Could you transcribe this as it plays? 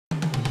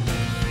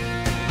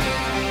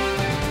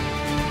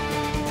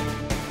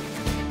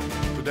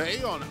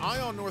Today on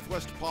Eye on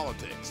Northwest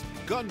Politics,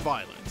 gun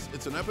violence.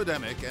 It's an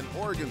epidemic and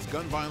Oregon's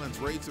gun violence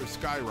rates are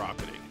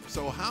skyrocketing.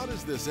 So how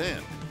does this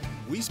end?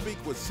 We speak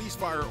with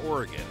Ceasefire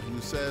Oregon, who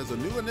says a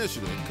new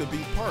initiative could be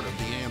part of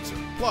the answer.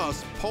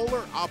 Plus,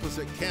 polar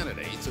opposite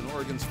candidates in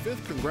Oregon's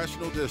 5th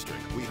Congressional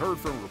District. We heard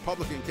from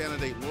Republican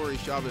candidate Lori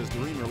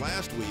Chavez-DeRemer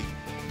last week.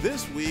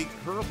 This week,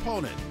 her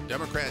opponent,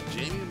 Democrat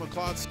Jamie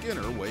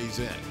McLeod-Skinner, weighs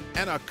in.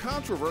 And a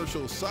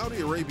controversial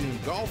Saudi Arabian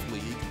Golf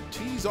League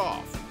tees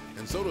off.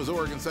 And so does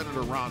Oregon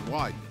Senator Ron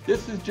Wyden.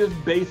 This is just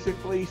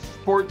basically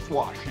sports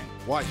washing.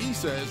 Why he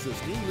says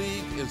this new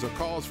league is a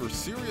cause for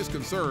serious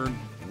concern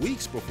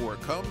weeks before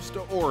it comes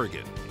to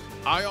Oregon.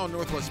 Eye on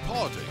Northwest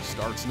Politics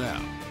starts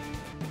now.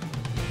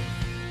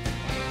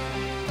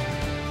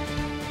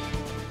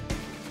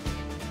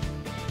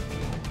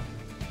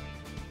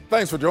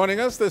 Thanks for joining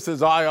us. This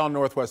is Eye on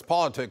Northwest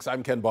Politics.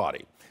 I'm Ken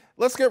Body.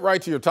 Let's get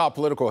right to your top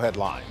political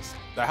headlines.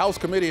 The House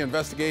committee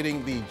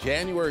investigating the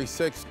January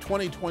 6,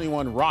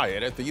 2021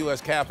 riot at the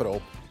U.S.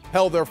 Capitol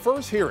held their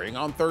first hearing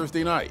on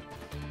Thursday night.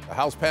 The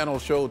House panel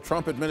showed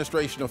Trump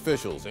administration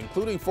officials,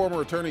 including former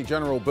Attorney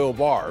General Bill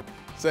Barr,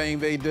 saying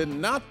they did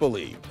not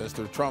believe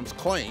Mr. Trump's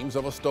claims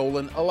of a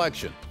stolen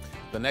election.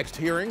 The next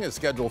hearing is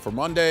scheduled for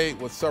Monday,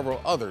 with several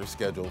others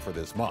scheduled for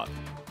this month.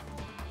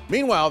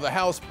 Meanwhile, the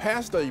House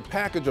passed a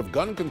package of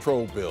gun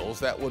control bills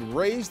that would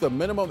raise the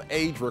minimum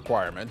age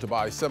requirement to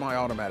buy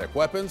semi-automatic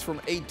weapons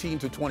from 18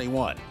 to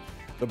 21.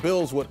 The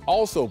bills would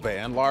also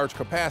ban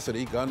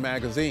large-capacity gun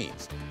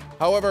magazines.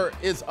 However,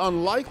 it's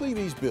unlikely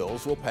these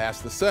bills will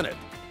pass the Senate.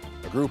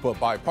 A group of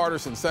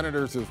bipartisan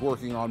senators is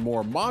working on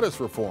more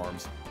modest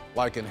reforms,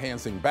 like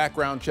enhancing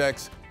background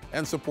checks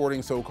and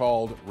supporting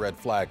so-called red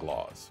flag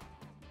laws.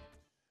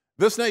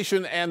 This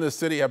nation and this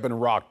city have been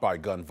rocked by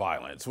gun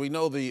violence. We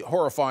know the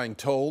horrifying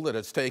toll that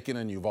it's taken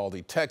in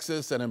Uvalde,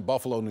 Texas, and in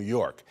Buffalo, New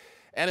York.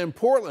 And in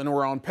Portland,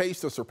 we're on pace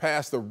to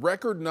surpass the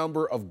record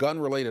number of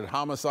gun-related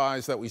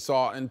homicides that we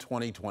saw in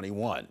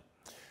 2021.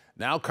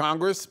 Now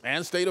Congress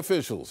and state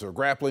officials are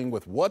grappling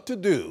with what to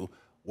do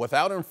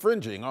without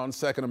infringing on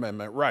Second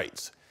Amendment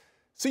rights.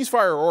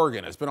 Ceasefire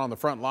Oregon has been on the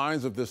front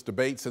lines of this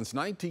debate since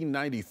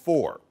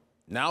 1994.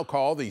 Now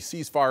called the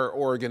Ceasefire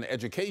Oregon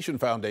Education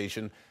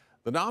Foundation,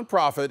 the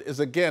nonprofit is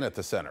again at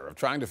the center of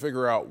trying to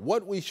figure out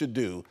what we should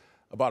do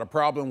about a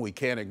problem we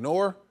can't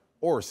ignore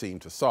or seem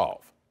to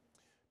solve.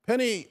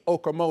 Penny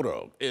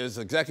Okamoto is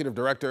Executive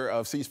Director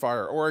of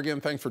Ceasefire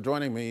Oregon. Thanks for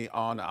joining me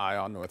on Eye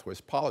on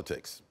Northwest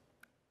Politics.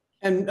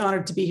 I'm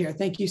honored to be here.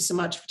 Thank you so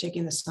much for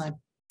taking this time.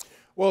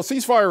 Well,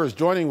 Ceasefire is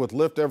joining with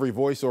Lift Every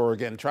Voice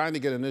Oregon, trying to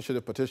get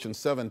Initiative Petition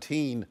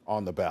 17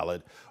 on the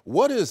ballot.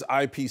 What is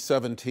IP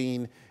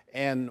 17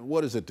 and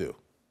what does it do?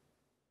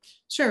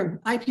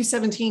 Sure. IP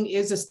 17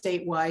 is a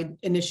statewide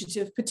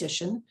initiative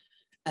petition,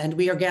 and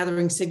we are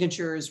gathering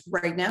signatures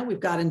right now. We've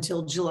got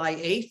until July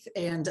 8th,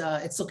 and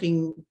it's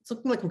looking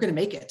like we're going to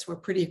make it. We're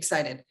pretty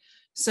excited.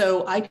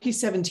 So IP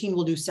 17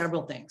 will do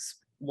several things.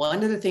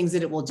 One of the things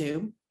that it will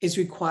do is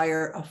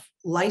require a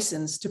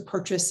license to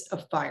purchase a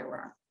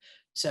firearm.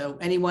 So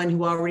anyone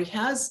who already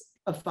has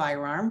a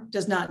firearm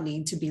does not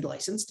need to be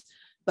licensed.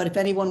 But if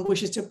anyone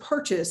wishes to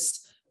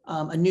purchase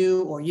a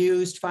new or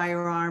used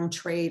firearm,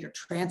 trade or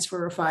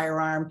transfer a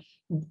firearm,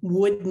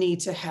 would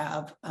need to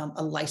have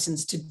a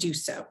license to do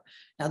so.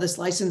 Now, this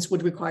license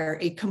would require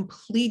a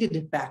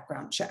completed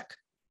background check.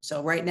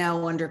 So right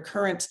now, under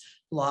current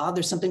law,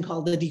 there's something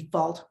called the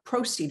default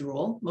proceed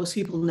rule. Most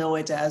people know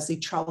it as the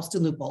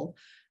Charleston loophole,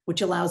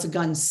 which allows a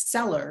gun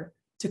seller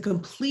to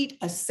complete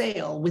a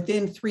sale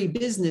within 3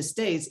 business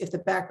days if the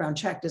background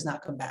check does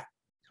not come back.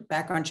 If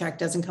background check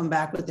doesn't come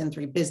back within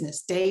 3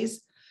 business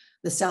days,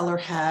 the seller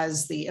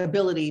has the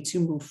ability to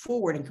move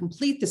forward and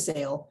complete the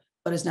sale,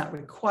 but is not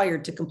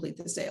required to complete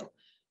the sale.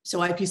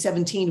 So IP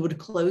 17 would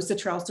close the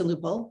Charleston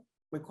loophole,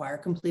 require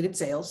completed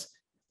sales.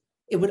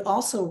 It would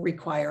also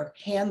require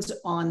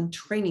hands-on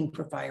training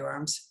for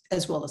firearms,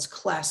 as well as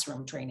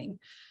classroom training.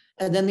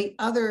 And then the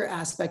other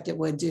aspect it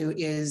would do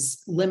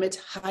is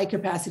limit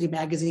high-capacity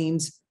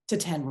magazines to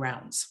 10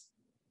 rounds.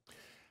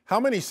 How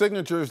many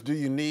signatures do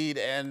you need,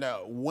 and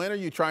when are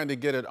you trying to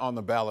get it on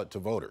the ballot to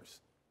voters?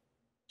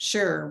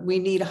 Sure, we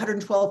need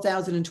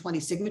 112,020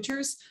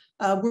 signatures.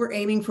 We're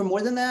aiming for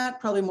more than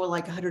that, probably more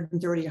like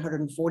 130,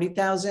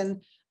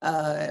 140,000.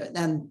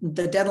 And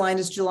the deadline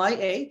is July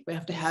 8th. We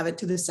have to have it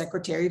to the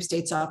Secretary of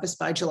State's office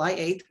by July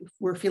 8th.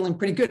 We're feeling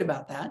pretty good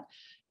about that.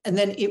 And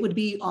then it would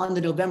be on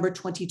the November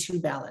 22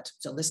 ballot,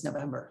 so this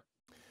November.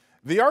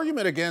 The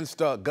argument against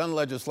gun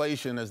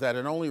legislation is that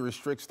it only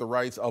restricts the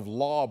rights of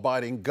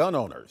law-abiding gun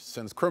owners,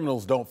 since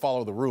criminals don't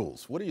follow the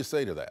rules. What do you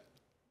say to that?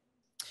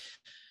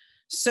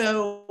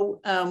 So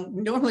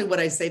normally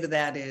what I say to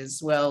that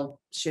is, well,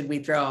 should we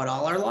throw out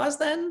all our laws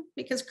then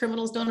because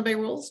criminals don't obey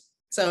rules?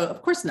 So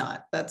of course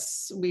not.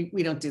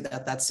 We don't do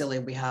that. That's silly.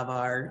 We have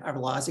our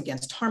laws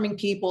against harming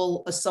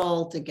people,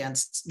 assault,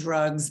 against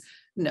drugs.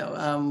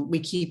 No, we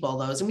keep all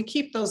those, and we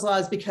keep those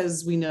laws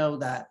because we know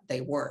that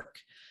they work.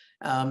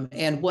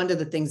 And one of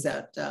the things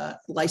that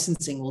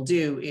licensing will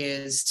do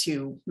is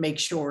to make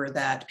sure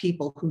that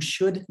people who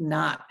should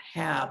not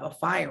have a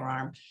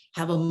firearm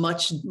have a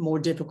much more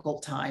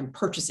difficult time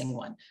purchasing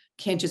one.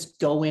 Can't just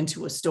go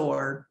into a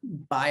store,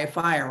 buy a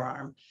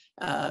firearm,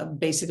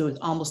 basically with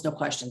almost no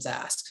questions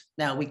asked.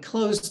 Now, we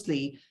closed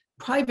the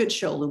private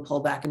show loophole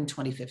back in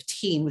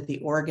 2015 with the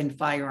Oregon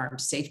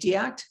Firearms Safety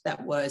Act.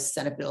 That was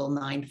Senate Bill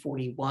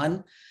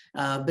 941.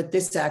 But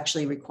this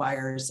actually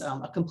requires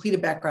a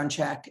completed background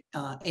check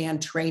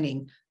and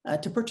training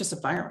to purchase a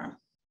firearm.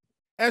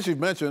 As you've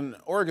mentioned,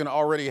 Oregon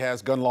already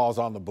has gun laws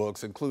on the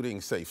books, including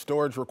safe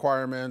storage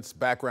requirements,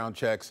 background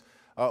checks.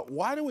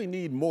 Why do we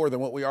need more than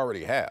what we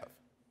already have?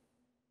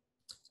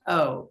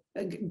 Oh,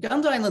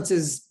 gun violence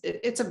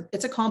it's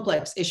a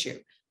complex issue.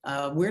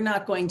 We're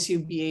not going to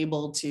be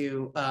able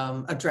to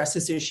address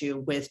this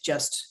issue with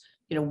just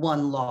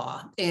one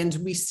law, and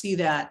we see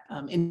that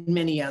in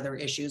many other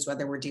issues,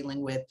 whether we're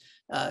dealing with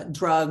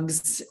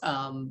drugs,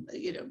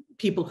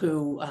 people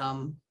who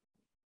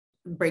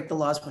break the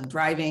laws when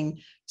driving.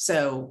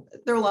 So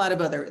there are a lot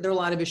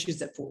of issues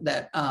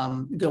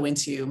that go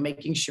into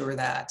making sure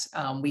that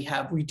we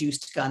have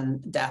reduced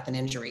gun death and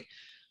injury.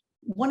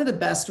 One of the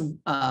best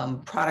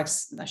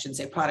products, I shouldn't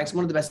say products,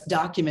 one of the best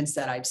documents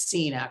that I've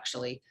seen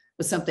actually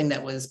was something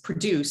that was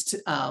produced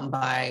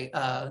by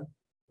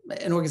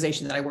an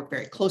organization that I work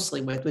very closely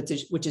with, which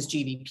is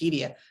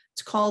GVpedia.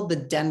 It's called the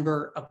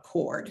Denver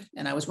Accord,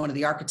 and I was one of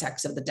the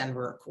architects of the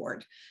Denver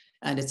Accord,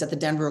 and it's at the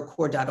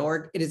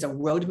denveraccord.org. It is a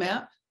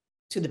roadmap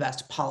to the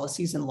best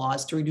policies and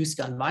laws to reduce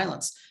gun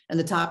violence. And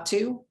the top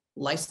two,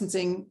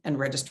 licensing and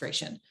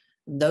registration.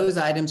 Those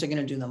items are going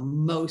to do the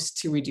most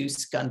to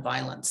reduce gun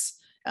violence.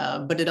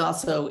 But it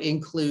also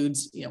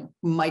includes,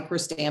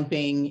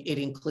 micro-stamping. It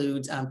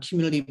includes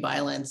community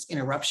violence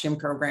interruption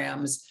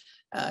programs.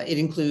 It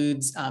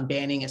includes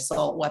banning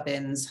assault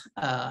weapons,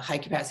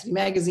 high-capacity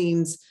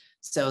magazines.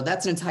 So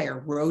that's an entire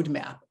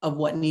roadmap of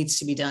what needs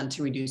to be done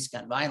to reduce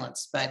gun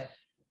violence. But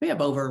we have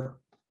over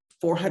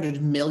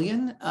 400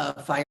 million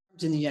firearms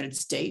in the United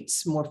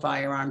States, more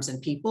firearms than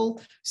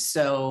people.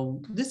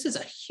 So this is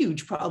a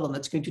huge problem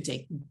that's going to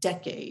take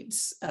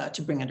decades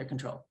to bring under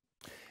control.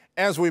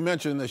 As we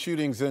mentioned, the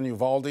shootings in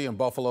Uvalde and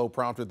Buffalo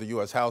prompted the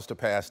U.S. House to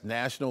pass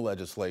national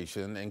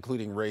legislation,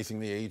 including raising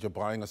the age of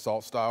buying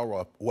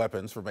assault-style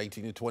weapons from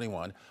 18 to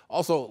 21,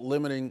 also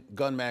limiting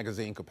gun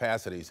magazine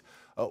capacities.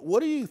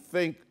 What do you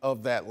think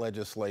of that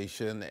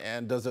legislation,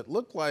 and does it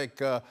look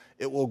like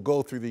it will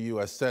go through the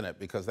U.S. Senate,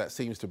 because that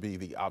seems to be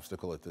the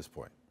obstacle at this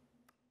point?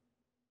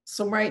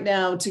 So right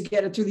now, to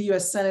get it through the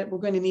U.S. Senate, we're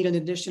going to need an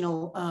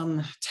additional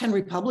 10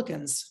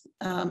 Republicans,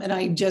 and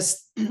I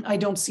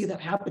don't see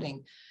that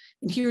happening.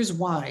 And here's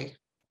why: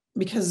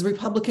 because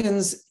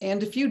Republicans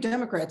and a few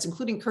Democrats,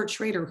 including Kurt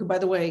Schrader, who, by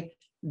the way,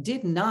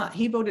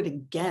 he voted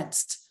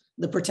against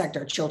the Protect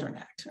Our Children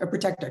Act, or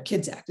Protect Our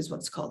Kids Act is what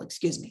it's called,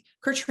 excuse me.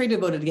 Kurt Schrader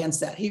voted against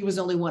that. He was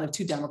only one of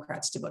two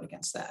Democrats to vote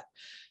against that.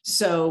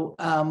 So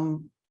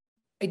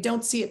I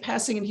don't see it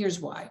passing, and here's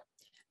why.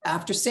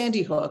 After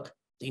Sandy Hook,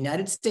 the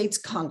United States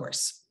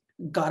Congress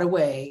got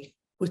away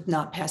with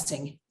not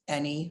passing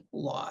any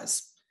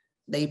laws.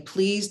 They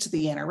pleased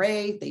the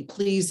NRA, they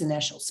pleased the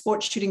National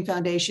Sports Shooting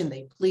Foundation,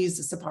 they pleased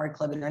the Safari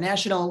Club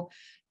International,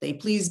 they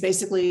pleased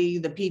basically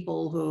the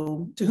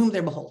people to whom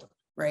they're beholden,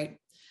 right?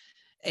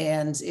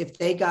 And if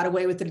they got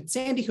away with it at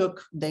Sandy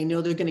Hook, they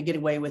know they're going to get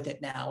away with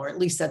it now, or at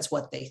least that's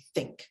what they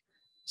think.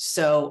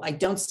 So I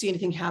don't see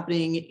anything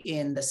happening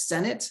in the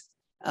Senate,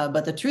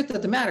 but the truth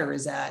of the matter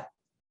is that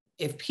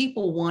if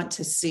people want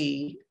to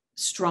see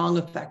strong,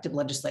 effective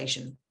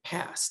legislation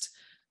passed,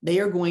 they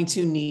are going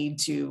to need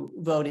to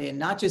vote in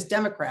not just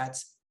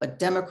Democrats, but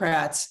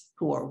Democrats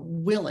who are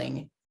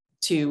willing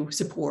to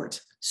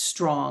support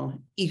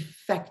strong,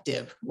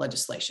 effective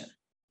legislation.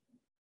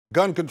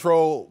 Gun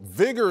control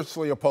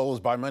vigorously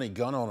opposed by many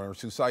gun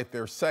owners who cite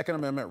their Second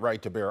Amendment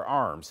right to bear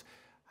arms.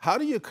 How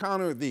do you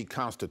counter the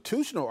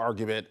constitutional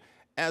argument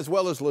as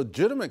well as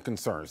legitimate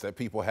concerns that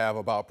people have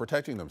about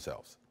protecting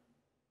themselves?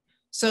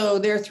 So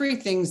there are three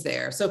things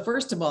there. So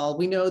first of all,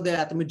 we know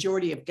that the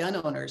majority of gun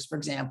owners, for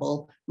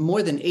example,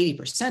 more than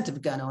 80%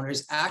 of gun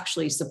owners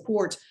actually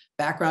support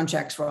background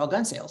checks for all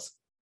gun sales.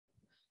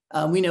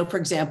 We know, for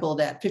example,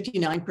 that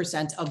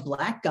 59% of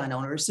Black gun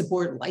owners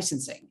support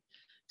licensing.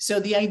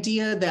 So the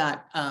idea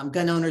that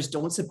gun owners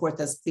don't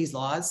support these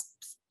laws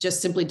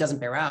just simply doesn't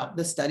bear out.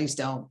 The studies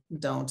don't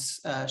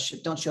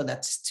show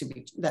that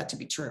to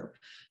be true.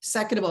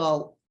 Second of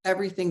all,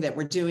 everything that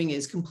we're doing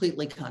is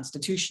completely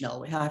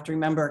constitutional. We have to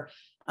remember,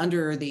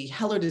 under the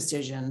Heller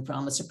decision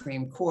from the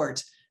Supreme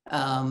Court,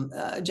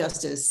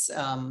 Justice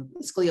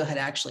Scalia had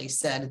actually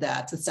said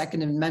that the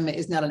Second Amendment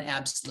is not an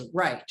absolute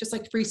right, just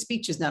like free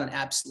speech is not an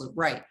absolute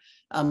right.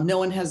 No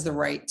one has the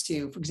right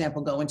to, for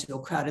example, go into a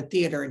crowded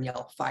theater and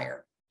yell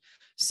fire.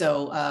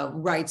 So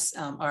rights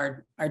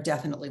are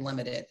definitely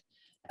limited.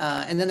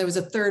 And then there was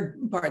a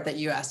third part that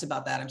you asked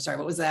about that. I'm sorry,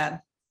 what was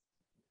that?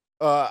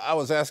 I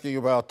was asking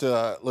about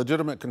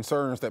legitimate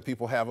concerns that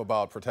people have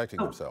about protecting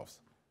themselves.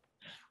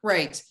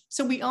 Right.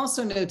 So we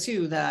also know,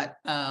 too, that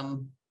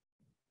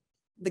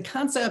the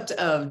concept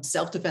of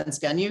self-defense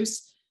gun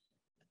use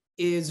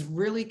is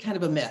really kind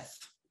of a myth.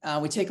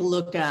 We take a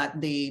look at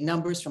the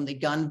numbers from the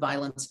Gun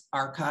Violence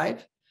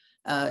Archive,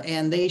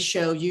 and they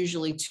show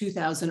usually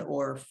 2,000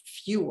 or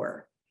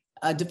fewer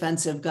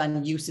defensive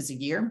gun uses a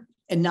year,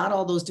 and not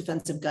all those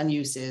defensive gun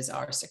uses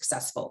are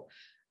successful.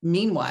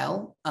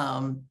 Meanwhile,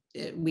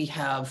 we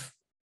have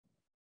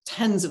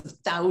tens of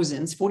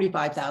thousands,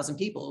 45,000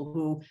 people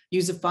who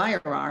use a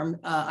firearm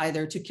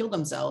either to kill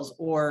themselves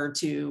or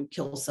to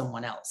kill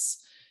someone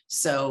else.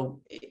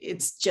 So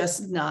it's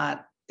just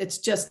not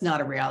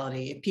a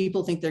reality. If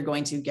people think they're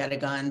going to get a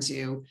gun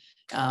to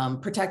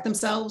protect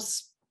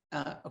themselves,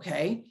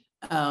 okay,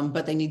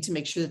 but they need to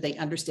make sure that they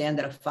understand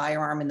that a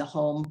firearm in the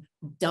home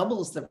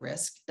doubles the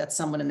risk that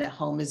someone in that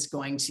home is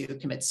going to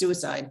commit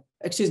suicide,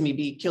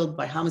 be killed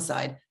by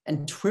homicide,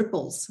 and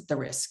triples the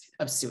risk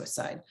of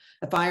suicide.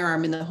 A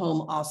firearm in the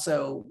home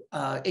also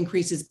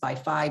increases by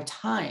 5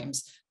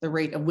 times the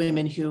rate of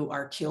women who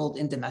are killed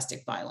in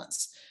domestic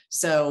violence.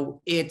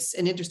 So it's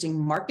an interesting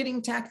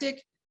marketing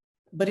tactic,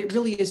 but it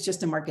really is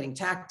just a marketing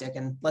tactic.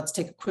 And let's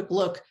take a quick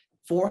look.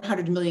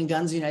 400 million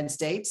guns in the United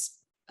States.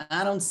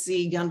 I don't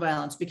see gun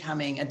violence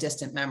becoming a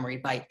distant memory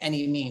by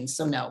any means.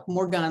 So no,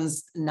 more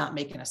guns not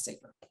making us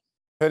safer.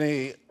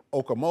 Penny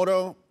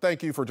Okamoto,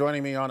 thank you for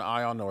joining me on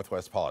Eye on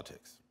Northwest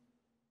Politics.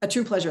 A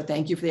true pleasure.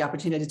 Thank you for the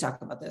opportunity to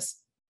talk about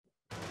this.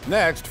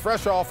 Next,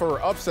 fresh off her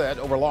upset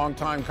over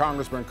longtime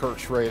Congressman Kurt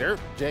Schrader,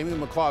 Jamie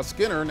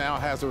McClaw-Skinner now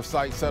has her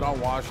sights set on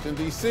Washington,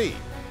 D.C.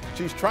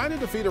 She's trying to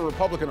defeat a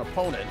Republican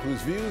opponent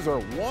whose views are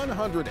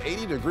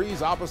 180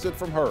 degrees opposite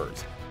from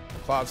hers.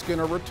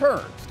 McClaw-Skinner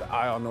returns to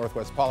Eye on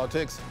Northwest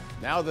Politics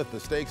now that the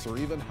stakes are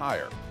even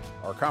higher.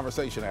 Our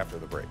conversation after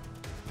the break.